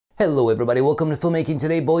Hello everybody, welcome to Filmmaking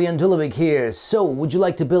Today. Boyan Dulabic here. So, would you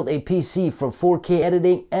like to build a PC for 4K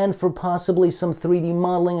editing and for possibly some 3D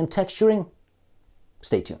modeling and texturing?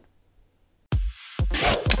 Stay tuned.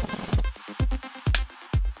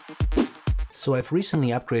 So I've recently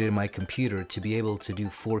upgraded my computer to be able to do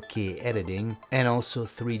 4K editing and also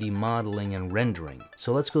 3D modeling and rendering.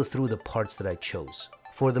 So let's go through the parts that I chose.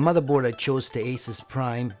 For the motherboard, I chose the Asus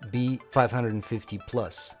Prime B550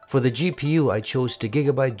 Plus. For the GPU, I chose the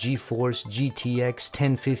Gigabyte GeForce GTX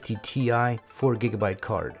 1050 Ti 4GB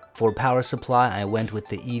card. For power supply, I went with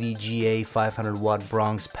the EVGA 500 watt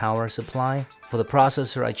Bronx power supply. For the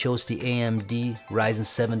processor, I chose the AMD Ryzen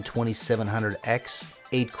 7 2700X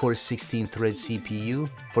 8-core 16-thread CPU.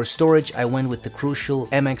 For storage, I went with the Crucial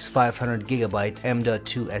MX500GB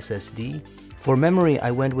M.2 SSD. For memory,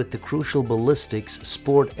 I went with the Crucial Ballistics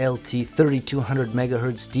Sport LT 3200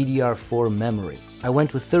 MHz DDR4 memory. I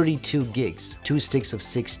went with 32 gigs, 2 sticks of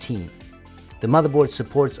 16. The motherboard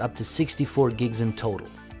supports up to 64 gigs in total.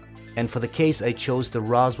 And for the case, I chose the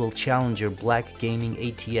Roswell Challenger Black Gaming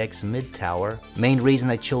ATX Mid Tower. Main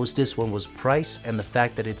reason I chose this one was price and the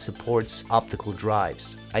fact that it supports optical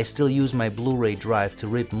drives. I still use my Blu-ray drive to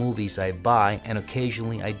rip movies I buy, and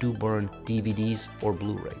occasionally I do burn DVDs or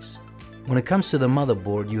Blu-rays. When it comes to the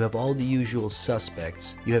motherboard, you have all the usual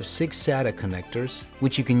suspects. You have 6 SATA connectors,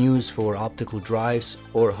 which you can use for optical drives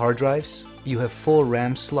or hard drives. You have 4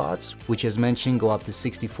 RAM slots, which as mentioned go up to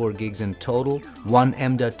 64 gigs in total, 1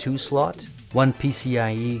 M.2 slot, 1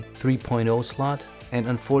 PCIe 3.0 slot, and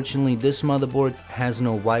unfortunately this motherboard has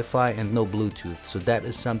no Wi-Fi and no Bluetooth, so that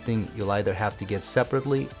is something you'll either have to get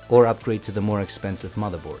separately or upgrade to the more expensive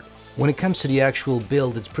motherboard. When it comes to the actual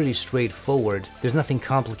build, it's pretty straightforward. There's nothing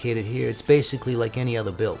complicated here. It's basically like any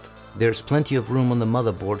other build. There's plenty of room on the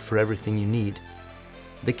motherboard for everything you need.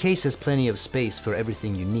 The case has plenty of space for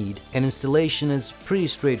everything you need, and installation is pretty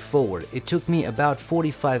straightforward. It took me about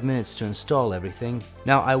 45 minutes to install everything.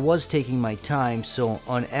 Now, I was taking my time, so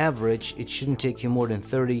on average, it shouldn't take you more than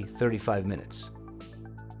 30-35 minutes.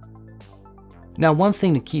 Now, one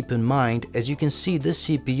thing to keep in mind, as you can see, this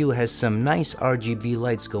CPU has some nice RGB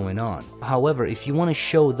lights going on. However, if you want to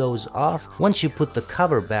show those off, once you put the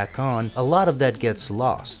cover back on, a lot of that gets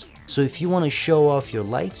lost. So if you want to show off your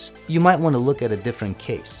lights, you might want to look at a different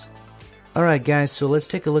case. Alright guys, so let's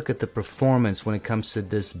take a look at the performance when it comes to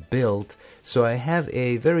this build. So I have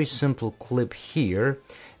a very simple clip here.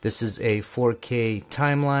 This is a 4K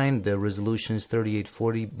timeline. The resolution is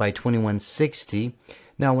 3840 by 2160.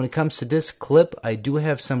 Now when it comes to this clip, I do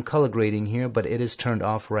have some color grading here, but it is turned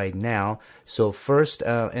off right now. So first,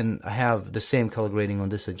 and I have the same color grading on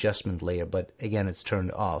this adjustment layer, but again it's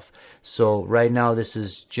turned off. So right now this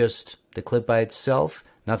is just the clip by itself.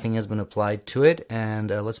 Nothing has been applied to it,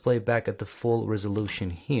 and let's play it back at the full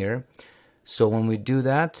resolution here. So when we do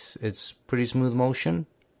that, it's pretty smooth motion,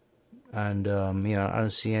 and you know, I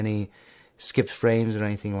don't see any skipped frames or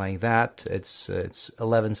anything like that. It's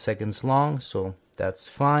 11 seconds long, so that's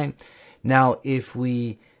fine. Now if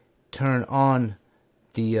we turn on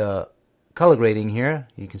the color grading here,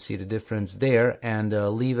 you can see the difference there, and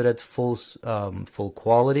leave it at full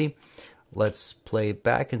quality. Let's play it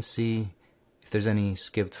back and see if there's any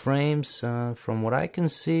skipped frames. From what I can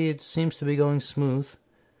see, it seems to be going smooth.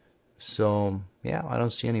 So yeah, I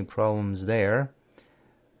don't see any problems there.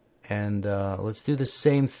 And let's do the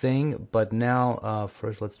same thing, but now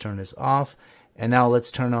first let's turn this off. And now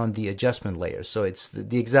let's turn on the adjustment layer. So it's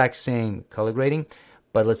the exact same color grading,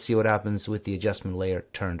 but let's see what happens with the adjustment layer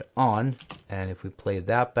turned on. And if we play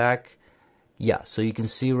that back, yeah, so you can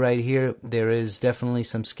see right here, there is definitely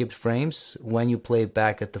some skipped frames when you play it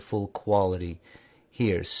back at the full quality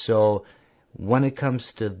here. So when it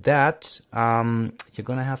comes to that, you're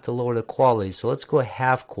going to have to lower the quality. So let's go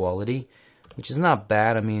half quality, which is not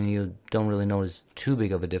bad. I mean, you don't really notice too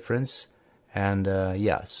big of a difference. And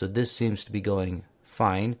yeah, so this seems to be going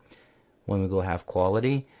fine when we go half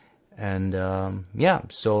quality. And yeah,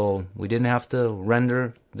 so we didn't have to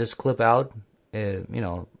render this clip out. You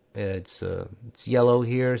know, it's yellow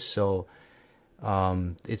here, so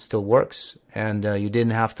it still works. And you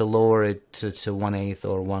didn't have to lower it to 1/8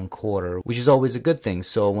 or 1/4, which is always a good thing.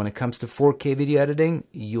 So when it comes to 4K video editing,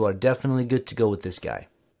 you are definitely good to go with this guy.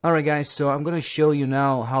 Alright guys, so I'm going to show you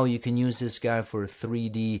now how you can use this guy for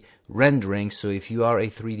 3D rendering. So if you are a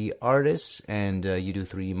 3D artist and you do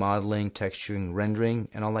 3D modeling, texturing, rendering,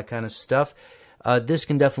 and all that kind of stuff, this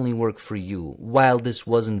can definitely work for you. While this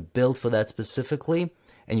wasn't built for that specifically,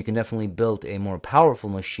 and you can definitely build a more powerful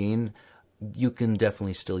machine, you can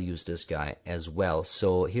definitely still use this guy as well.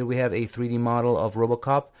 So here we have a 3D model of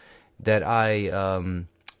RoboCop that I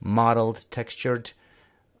modeled, textured,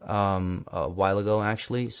 a while ago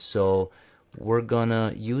actually. So we're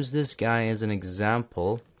gonna use this guy as an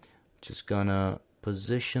example. Just gonna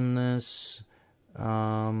position this,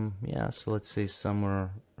 yeah, so let's say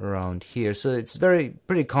somewhere around here. So it's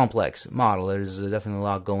pretty complex model. There's definitely a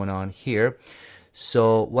lot going on here.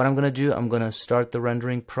 So what I'm gonna do, I'm gonna start the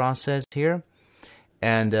rendering process here,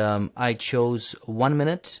 and I chose 1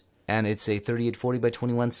 minute, and it's a 3840 by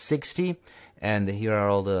 2160, and here are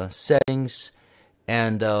all the settings.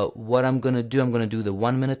 And what I'm gonna do, I'm gonna do the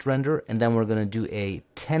 1 minute render, and then we're gonna do a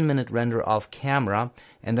 10-minute render off camera,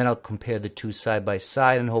 and then I'll compare the two side by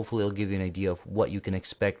side, and hopefully it'll give you an idea of what you can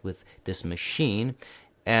expect with this machine.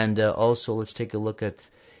 And also let's take a look at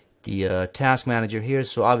the task manager here.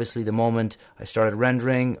 So obviously the moment I started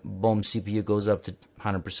rendering, boom, CPU goes up to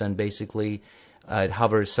 100% basically. It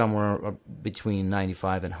hovers somewhere between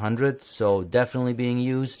 95 and 100, so definitely being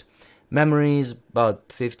used. Memory is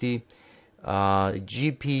about 50.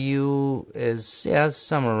 GPU is, yeah,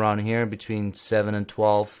 somewhere around here between 7 and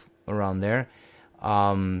 12, around there.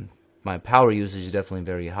 My power usage is definitely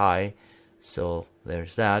very high, so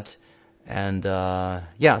there's that. And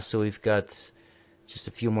yeah, so we've got just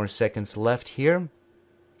a few more seconds left here,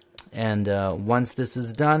 and once this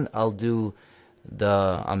is done, I'm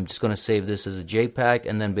just gonna save this as a JPEG,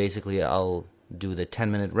 and then basically I'll do the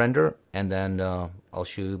 10-minute render, and then I'll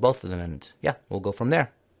show you both of them, and yeah, we'll go from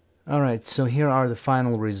there. Alright, so here are the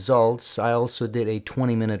final results. I also did a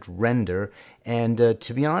 20-minute render, and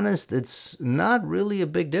to be honest, it's not really a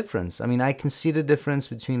big difference. I mean, I can see the difference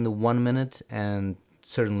between the 1 minute and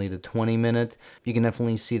certainly the 20-minute. You can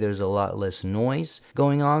definitely see there's a lot less noise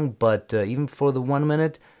going on, but even for the 1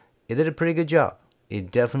 minute, it did a pretty good job.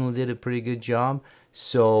 It definitely did a pretty good job.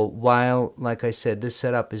 So while, like I said, this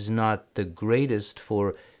setup is not the greatest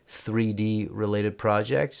for 3D related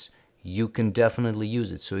projects, you can definitely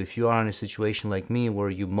use it. So if you are in a situation like me where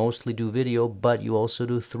you mostly do video but you also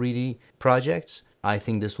do 3D projects, I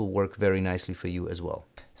think this will work very nicely for you as well.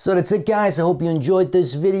 So that's it, guys. I hope you enjoyed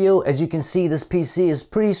this video. As you can see, this PC is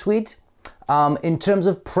pretty sweet. In terms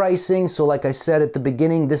of pricing, so like I said at the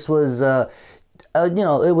beginning, this was you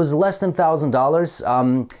know, it was less than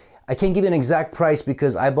 $1,000. I can't give you an exact price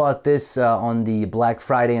because I bought this on the Black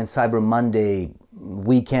Friday and Cyber Monday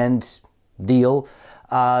weekend deal.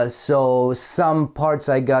 So some parts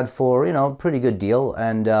I got for, you know, pretty good deal,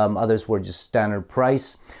 and others were just standard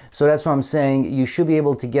price. So that's what I'm saying. You should be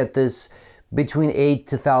able to get this between $800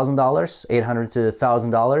 to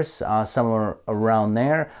 $1,000, somewhere around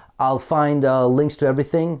there. I'll find links to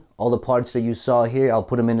everything, all the parts that you saw here. I'll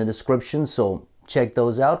put them in the description, so check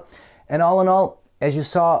those out. And all in all, as you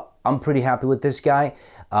saw, I'm pretty happy with this guy.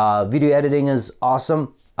 Video editing is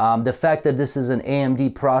awesome. The fact that this is an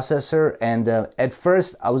AMD processor, and at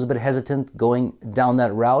first I was a bit hesitant going down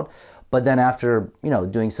that route, but then after, you know,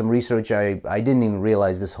 doing some research, I didn't even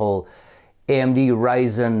realize this whole AMD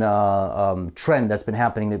Ryzen trend that's been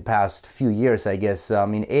happening the past few years, I guess. I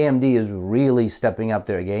mean, AMD is really stepping up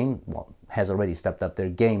their game. Well, has already stepped up their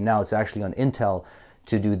game. Now it's actually on Intel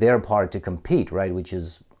to do their part to compete, right? Which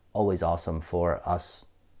is always awesome for us,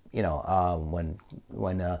 you know, when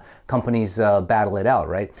companies battle it out,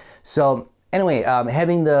 right? So anyway,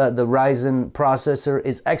 having the Ryzen processor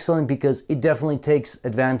is excellent because it definitely takes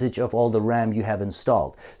advantage of all the RAM you have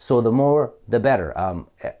installed. So the more, the better.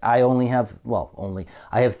 I only have,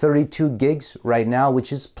 I have 32 gigs right now,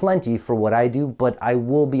 which is plenty for what I do, but I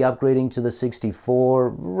will be upgrading to the 64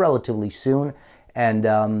 relatively soon. And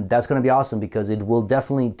that's going to be awesome because it will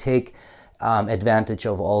definitely take advantage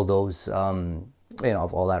of all those, you know,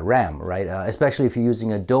 of all that RAM, right? Especially if you're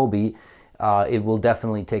using Adobe, it will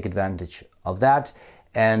definitely take advantage of that.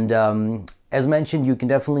 And as mentioned, you can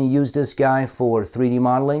definitely use this guy for 3D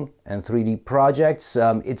modeling and 3D projects.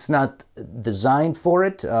 It's not designed for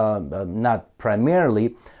it, not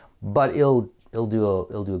primarily, but it'll do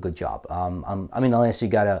a good job. I mean, unless you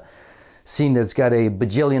got a scene that's got a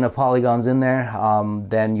bajillion of polygons in there,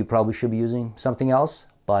 then you probably should be using something else.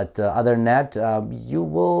 But other than that,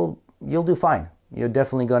 you'll do fine. You're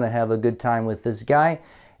definitely going to have a good time with this guy.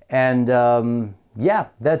 And yeah,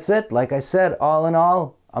 that's it. Like I said, all in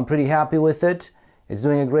all, I'm pretty happy with it. It's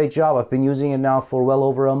doing a great job. I've been using it now for well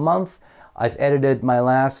over a month. I've edited my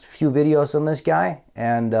last few videos on this guy,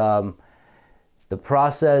 and the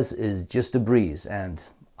process is just a breeze, and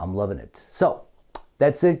I'm loving it. So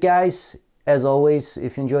that's it, guys. As always,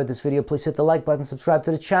 if you enjoyed this video, please hit the like button, subscribe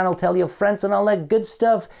to the channel, tell your friends and all that good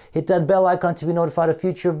stuff. Hit that bell icon to be notified of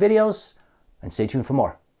future videos, and stay tuned for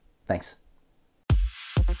more. Thanks.